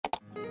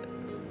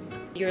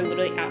You're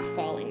literally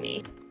outfalling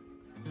me.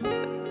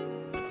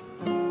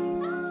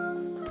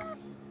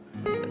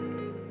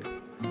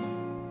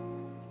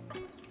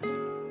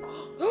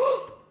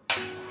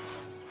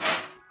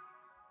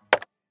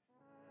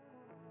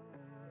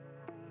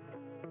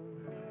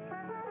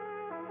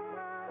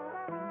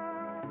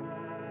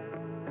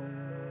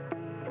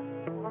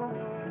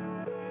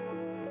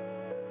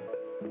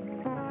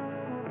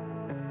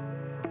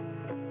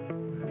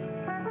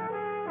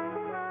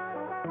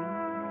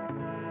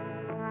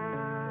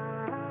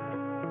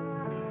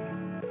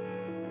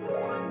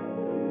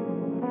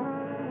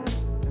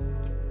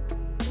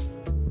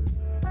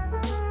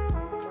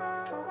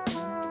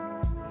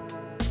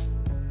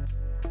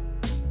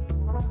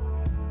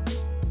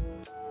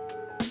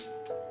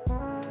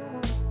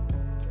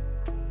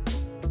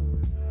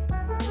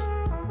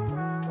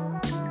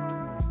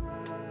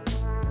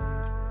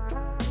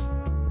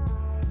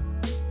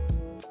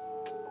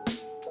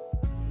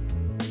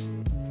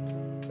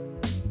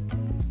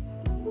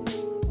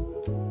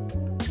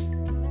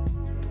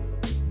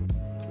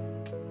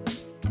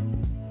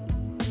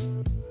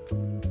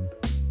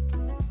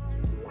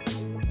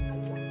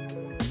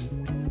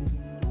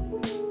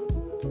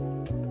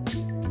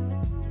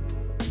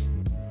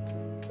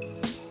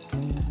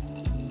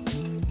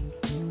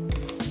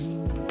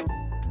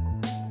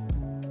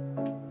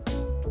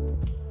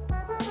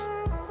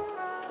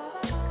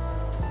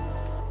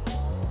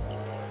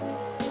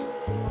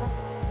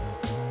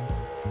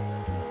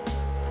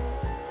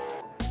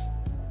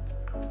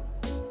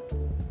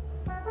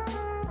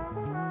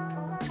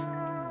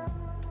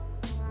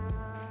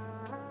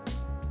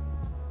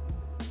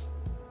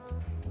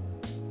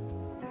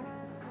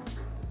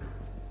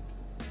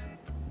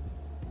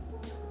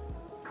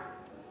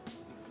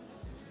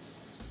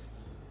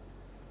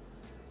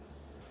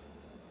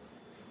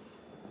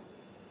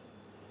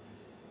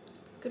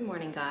 Good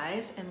morning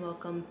guys, and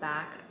welcome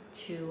back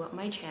to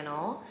my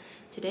channel.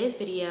 Today's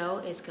video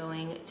is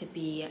going to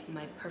be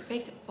my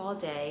perfect fall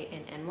day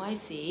in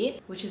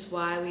NYC, which is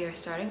why we are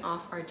starting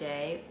off our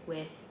day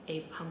with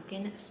a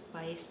pumpkin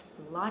spiced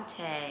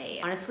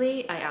latte.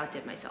 Honestly, I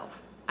outdid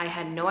myself. I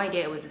had no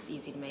idea it was this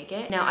easy to make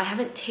it. Now, I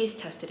haven't taste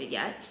tested it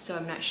yet, so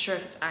I'm not sure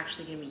if it's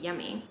actually gonna be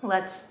yummy.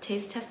 Let's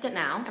taste test it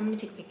now. I'm gonna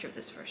take a picture of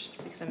this first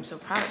because I'm so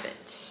proud of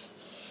it.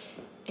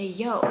 Hey,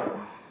 yo,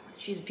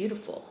 she's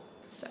beautiful.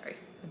 Sorry.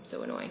 I'm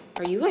so annoying.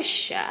 Are you a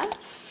chef?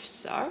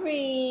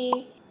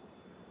 Sorry.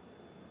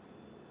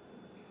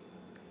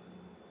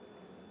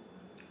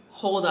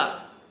 Hold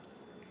up.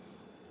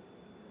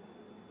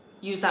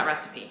 Use that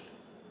recipe.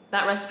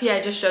 That recipe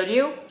I just showed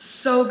you,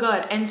 so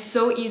good and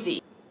so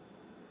easy.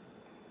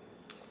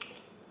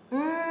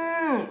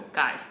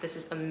 Guys, this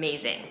is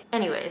amazing.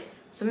 Anyways,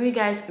 some of you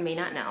guys may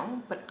not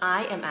know, but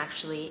I am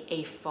actually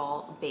a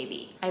fall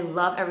baby. I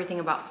love everything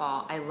about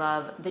fall. I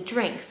love the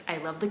drinks. I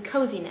love the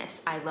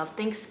coziness. I love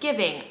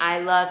Thanksgiving. I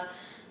love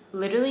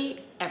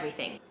literally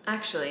everything.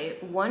 Actually,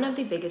 one of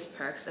the biggest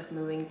perks of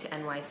moving to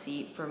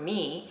NYC for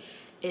me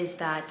is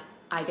that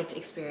I get to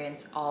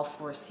experience all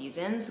 4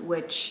 seasons,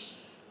 which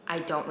I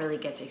don't really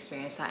get to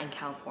experience that in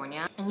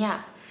California. And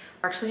yeah,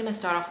 we're actually gonna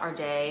start off our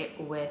day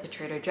with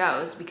Trader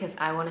Joe's because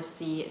I wanna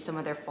see some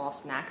of their fall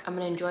snacks. I'm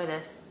gonna enjoy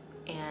this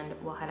and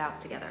we'll head out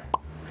together.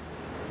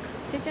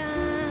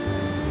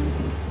 Ta-da!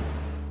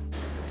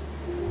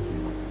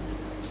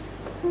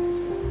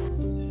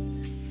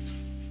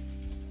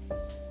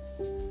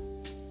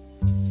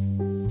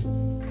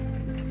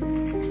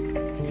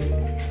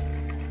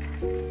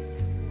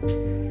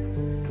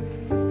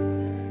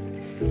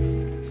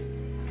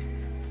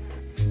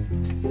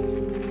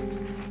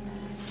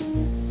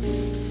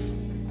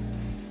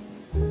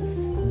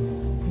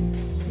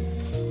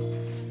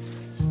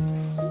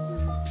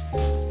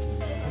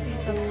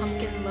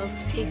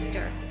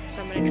 Taster,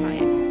 so I'm gonna try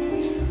it.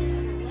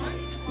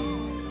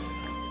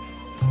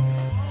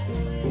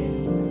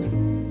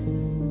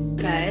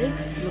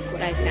 Guys, look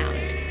what I found.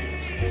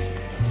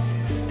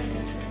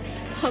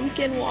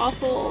 Pumpkin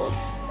waffles.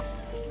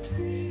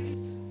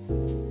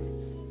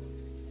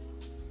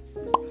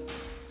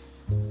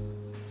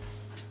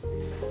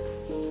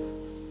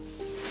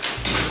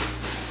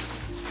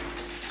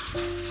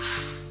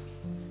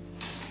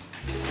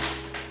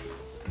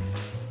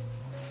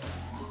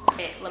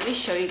 Let me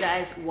show you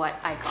guys what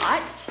I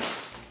got.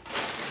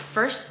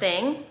 First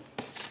thing,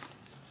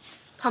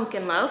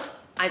 pumpkin loaf.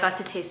 I got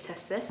to taste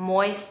test this.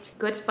 Moist,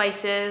 good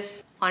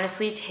spices,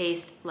 honestly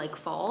taste like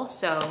fall,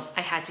 so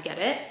I had to get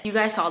it. You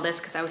guys saw this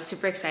because I was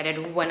super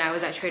excited when I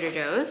was at Trader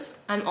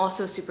Joe's. I'm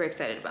also super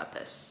excited about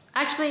this.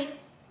 Actually,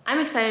 I'm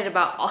excited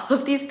about all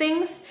of these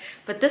things,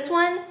 but this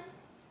one,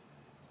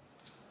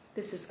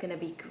 this is gonna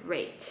be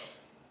great.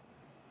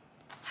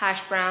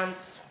 Hash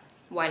browns,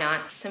 why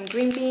not? Some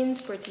green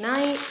beans for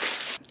tonight.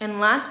 And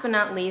last but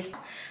not least,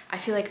 I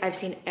feel like I've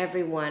seen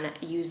everyone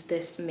use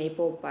this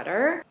maple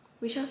butter.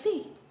 We shall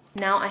see.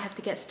 Now I have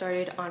to get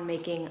started on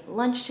making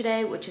lunch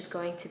today, which is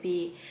going to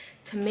be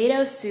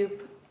tomato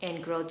soup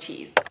and grilled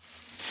cheese.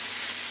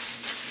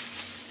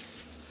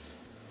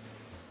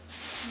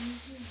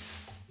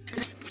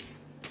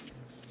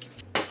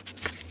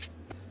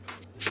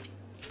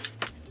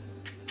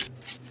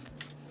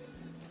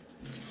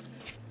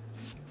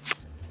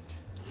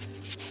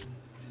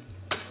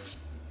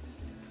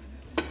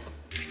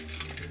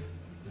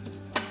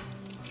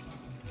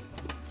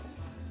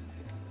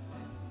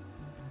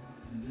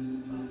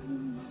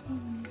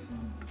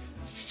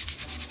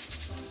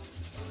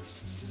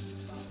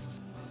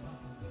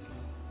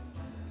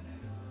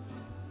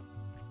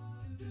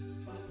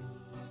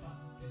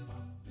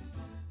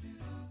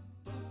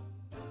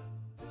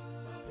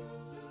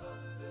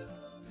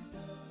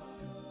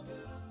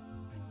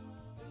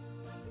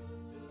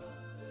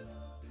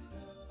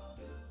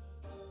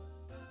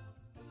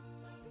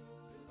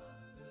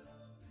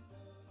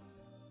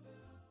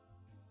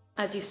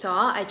 As you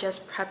saw, I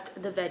just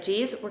prepped the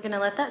veggies. We're gonna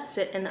let that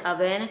sit in the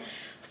oven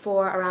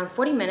for around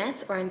 40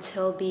 minutes or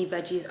until the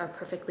veggies are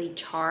perfectly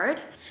charred.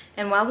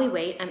 And while we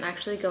wait, I'm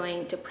actually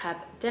going to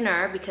prep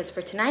dinner because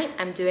for tonight,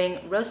 I'm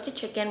doing roasted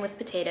chicken with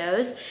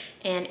potatoes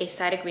and a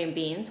side of green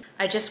beans.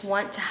 I just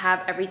want to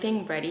have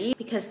everything ready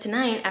because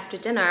tonight after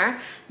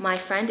dinner, my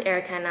friend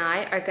Erica and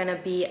I are gonna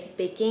be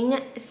baking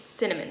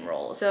cinnamon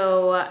rolls.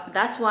 So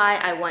that's why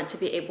I want to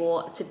be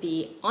able to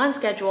be on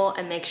schedule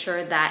and make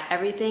sure that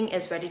everything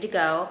is ready to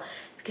go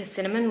because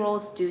cinnamon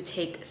rolls do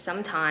take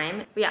some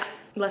time. But yeah,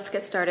 let's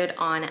get started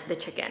on the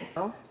chicken.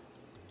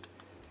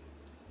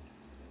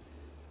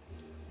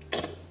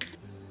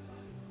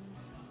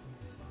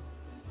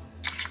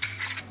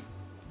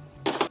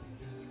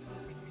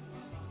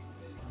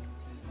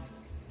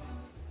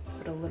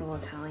 Put a little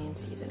Italian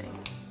seasoning.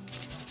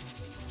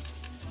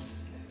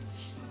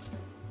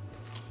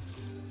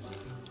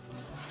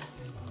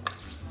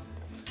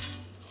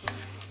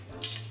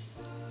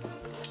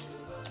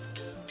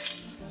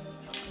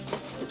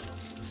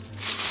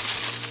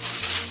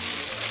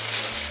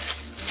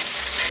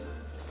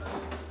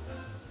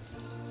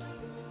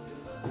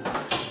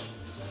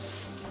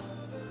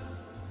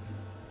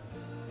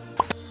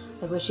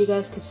 I wish you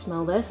guys could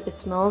smell this. It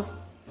smells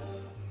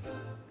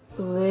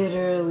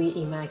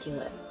literally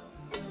immaculate.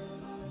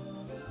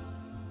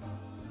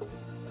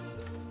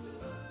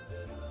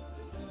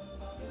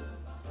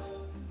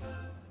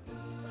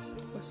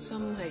 With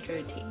some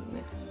hydrating.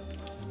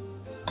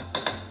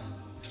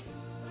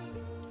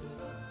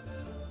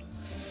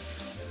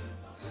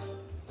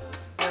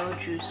 No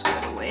juice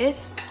go to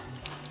waste.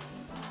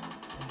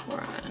 We're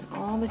adding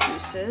all the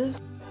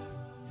juices.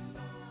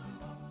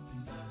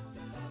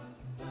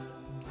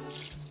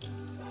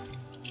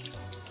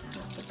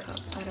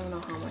 I don't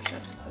know how much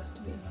that's supposed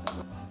to be.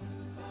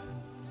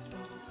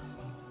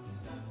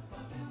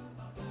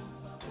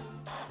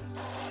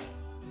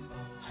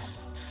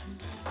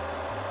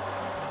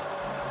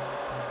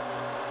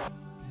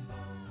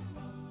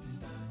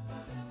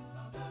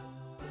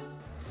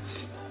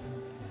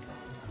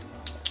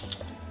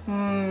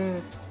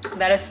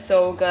 That is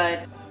so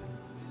good.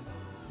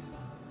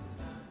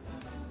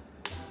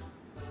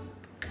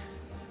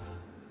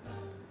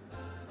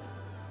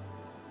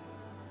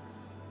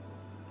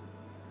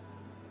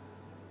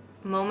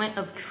 Moment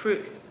of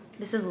truth.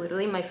 This is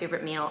literally my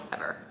favorite meal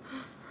ever.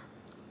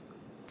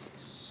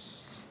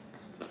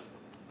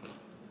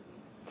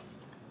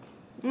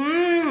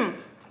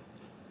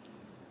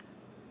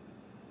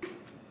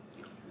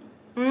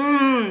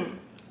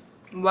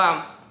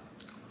 Wow.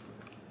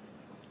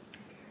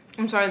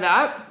 I'm sorry,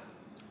 that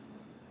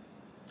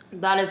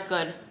is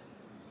good.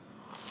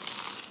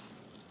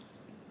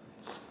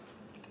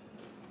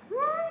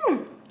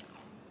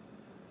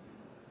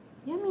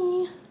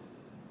 Yummy.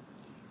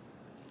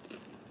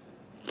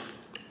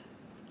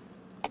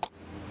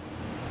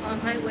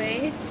 On my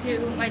way to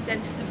my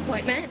dentist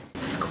appointment.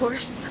 Of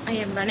course, I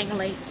am running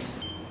late,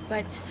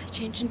 but I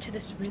changed into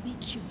this really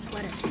cute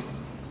sweater.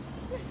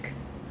 Look.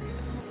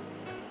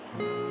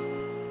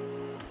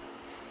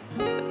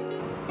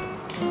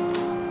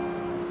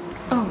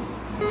 Oh,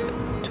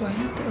 do I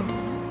have to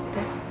open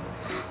this?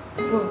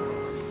 Whoa.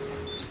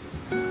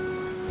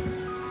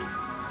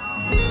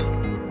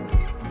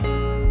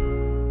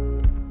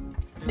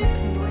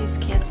 Noise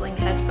canceling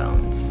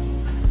headphones.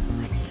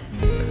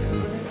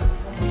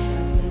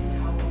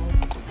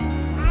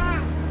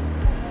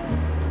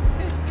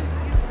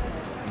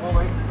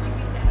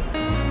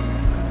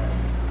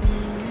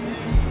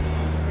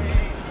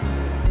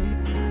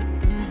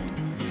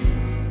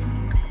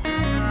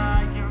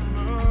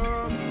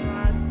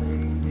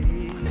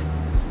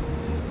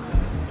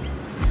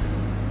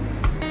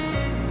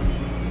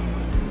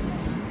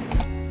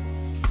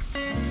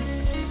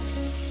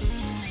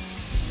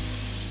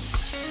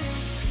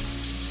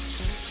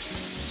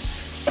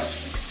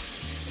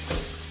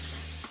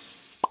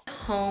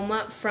 Home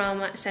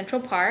from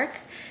Central Park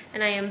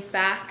and I am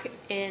back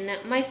in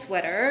my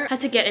sweater. Had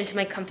to get into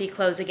my comfy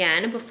clothes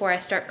again before I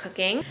start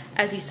cooking.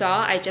 As you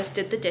saw, I just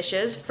did the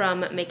dishes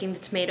from making the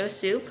tomato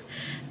soup,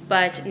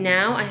 but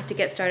now I have to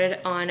get started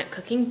on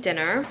cooking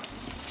dinner.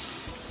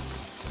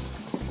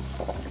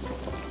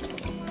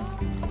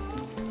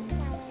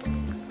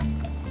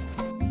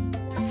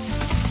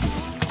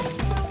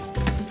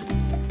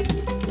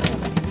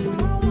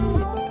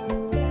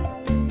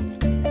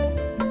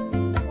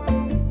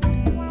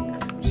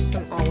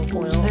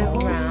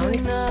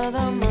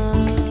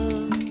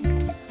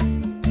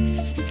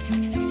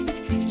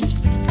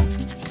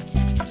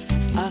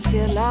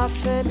 Hacia la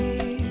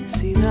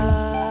felicidad,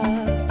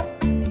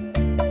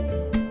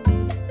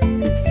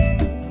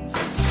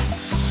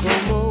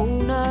 como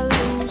una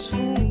luz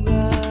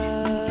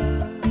fugaz,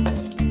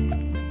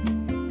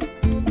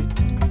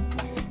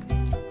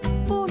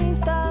 un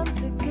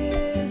instante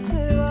que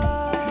se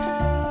va,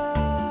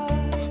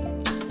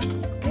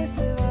 que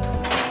se va.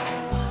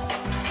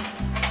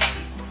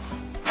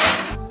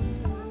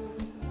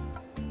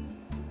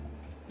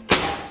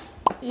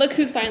 Look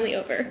who's finally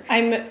over.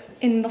 I'm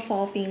in the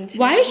fall theme today.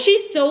 Why is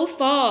she so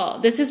fall?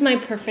 This is my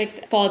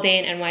perfect fall day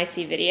in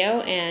NYC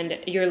video, and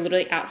you're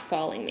literally out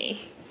falling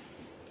me.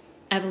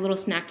 I have a little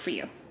snack for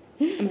you.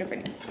 I'm gonna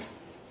bring it.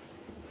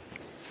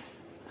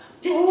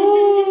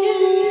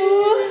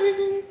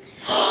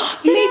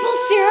 Maple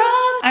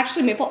syrup?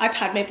 Actually, I've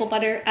had maple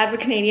butter as a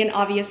Canadian,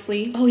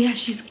 obviously. Oh yeah,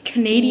 she's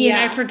Canadian.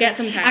 Yeah. I forget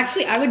sometimes.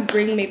 Actually, I would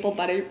bring maple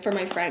butter for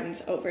my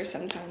friends over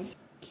sometimes.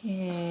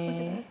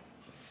 Okay.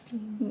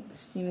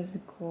 Steam is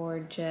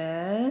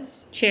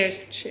gorgeous. Cheers.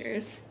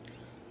 Cheers.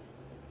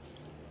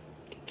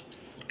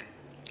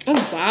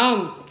 Oh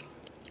wow.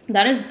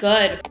 That is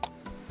good.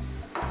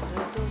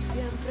 Trato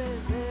siempre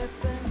de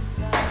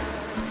pensar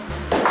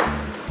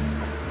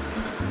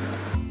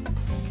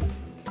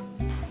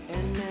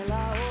en el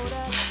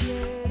ahora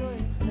quiero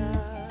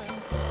estar.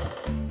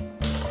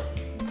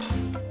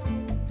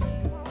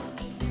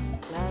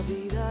 La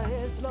vida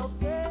es lo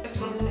que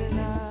se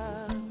da.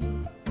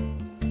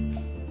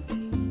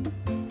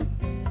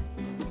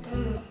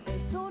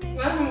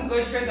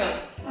 Good chicken.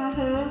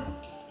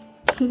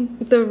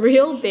 The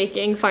real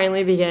baking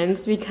finally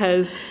begins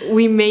because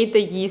we made the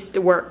yeast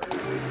work.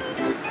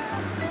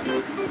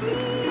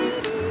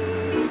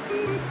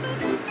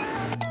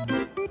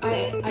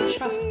 I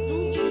trust.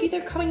 No, you see they're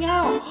coming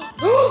out.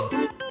 Oh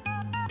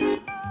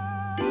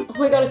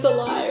my god, it's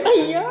alive.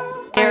 Yeah.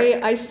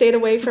 I stayed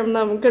away from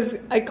them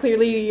because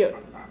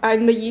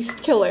I'm the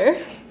yeast killer.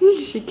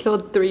 She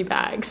killed 3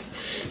 bags.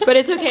 But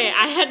it's okay,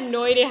 I had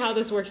no idea how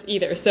this works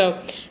either, so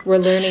we're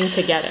learning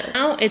together.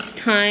 Now it's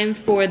time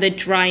for the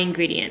dry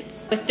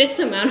ingredients. With this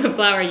amount of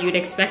flour, you'd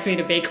expect me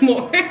to bake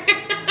more.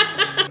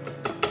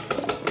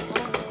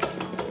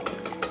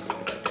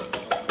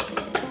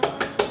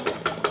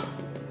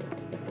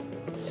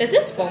 Is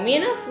this foamy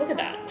enough? Look at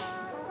that.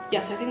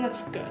 Yes, I think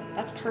that's good.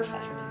 That's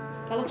perfect.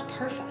 That looks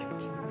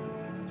perfect.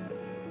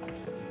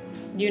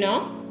 You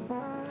know?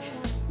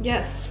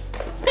 Yes.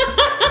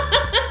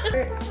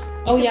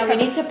 Oh yeah, we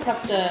need to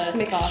prep the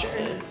Mixture.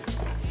 sauces.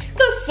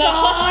 The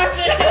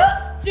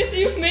sauce! Dude,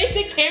 you made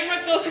the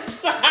camera go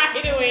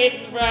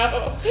sideways,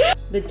 bro.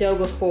 The dough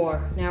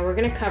before. Now we're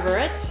gonna cover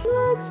it.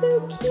 Looks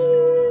so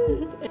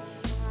cute.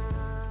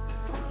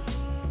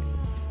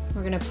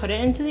 We're gonna put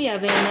it into the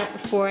oven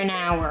for an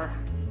hour.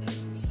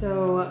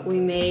 So we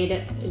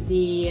made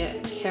the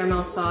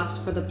caramel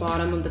sauce for the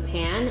bottom of the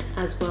pan,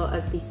 as well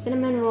as the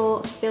cinnamon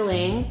roll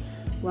filling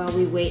while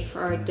we wait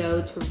for our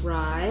dough to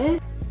rise.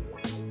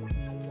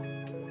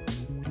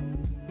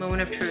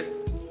 Moment of truth.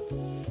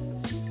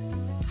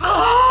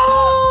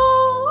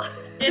 Oh!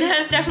 It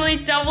has definitely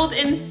doubled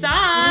in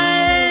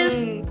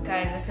size!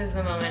 Guys, this is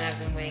the moment I've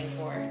been waiting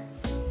for.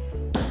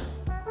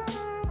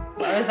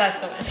 Why was that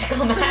so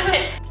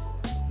anticlimactic?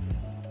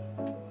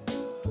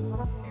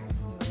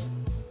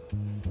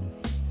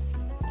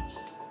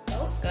 That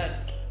looks good.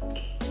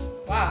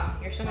 Wow,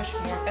 you're so much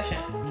more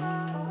efficient.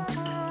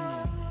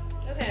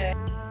 Okay.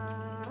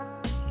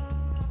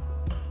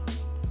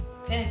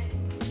 Okay.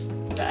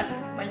 What's that?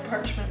 My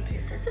parchment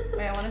paper.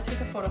 Wait, I want to take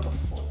a photo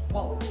before.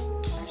 Well,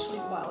 actually,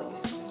 while you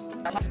speak.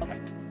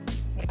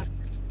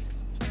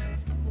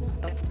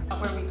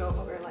 Where we go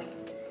over like.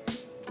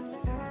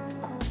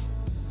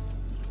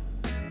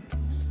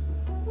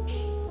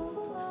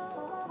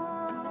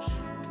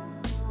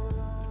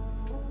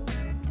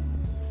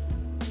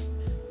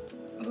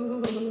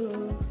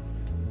 Ooh.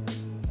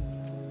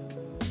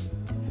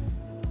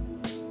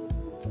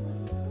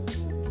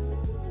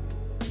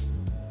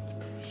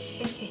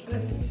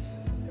 These.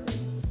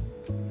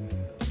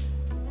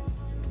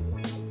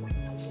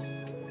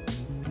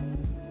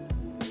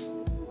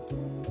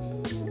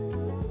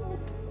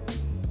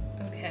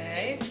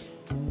 Okay.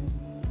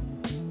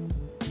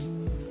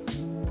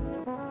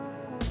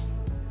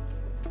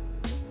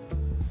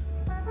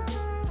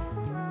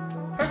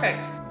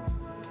 Perfect.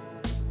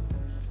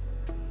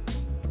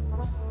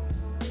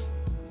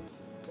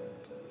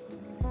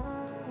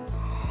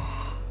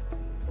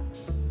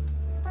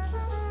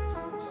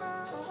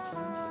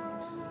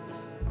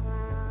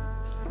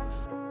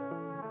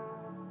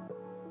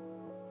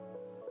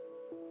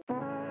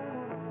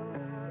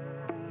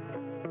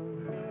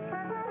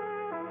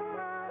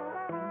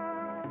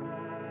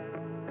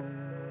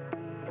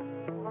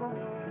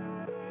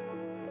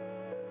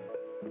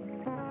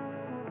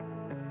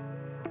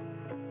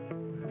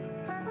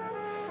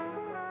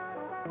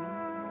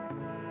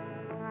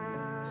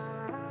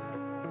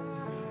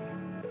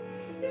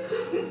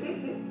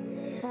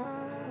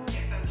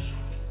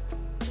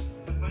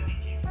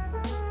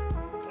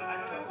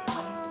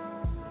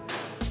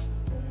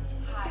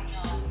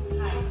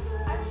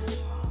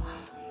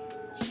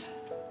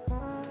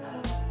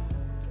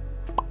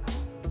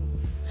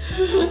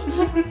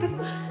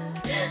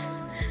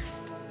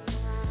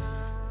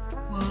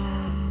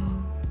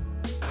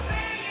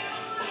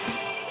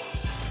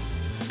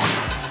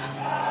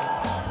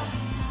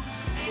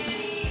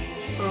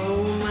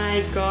 Oh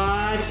my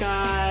god,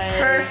 guys.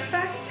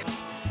 Perfect.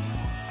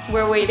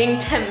 We're waiting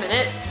 10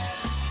 minutes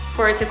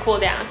for it to cool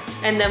down,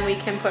 and then we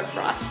can put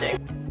frosting.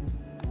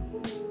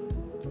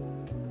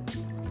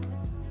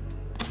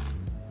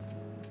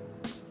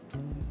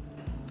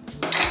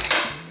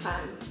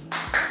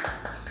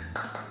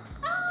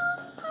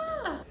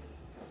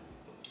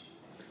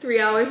 3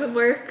 hours of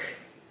work.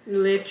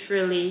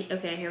 Literally.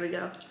 Okay, here we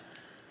go.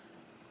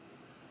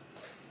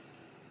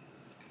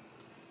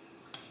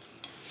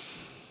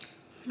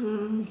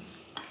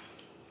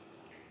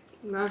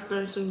 That's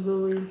nice and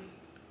gooey.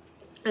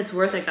 It's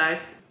worth it,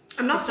 guys.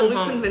 I'm not It's so fully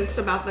hot. convinced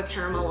about the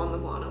caramel on the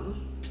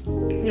bottom.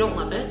 You don't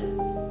love it?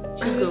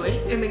 I Too think gooey?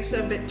 It makes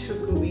it a bit too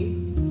gooey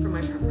for my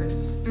preference.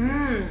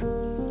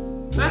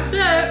 That's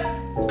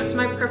it. It's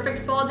my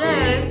perfect fall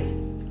day.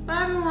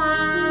 Bye,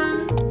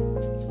 everyone.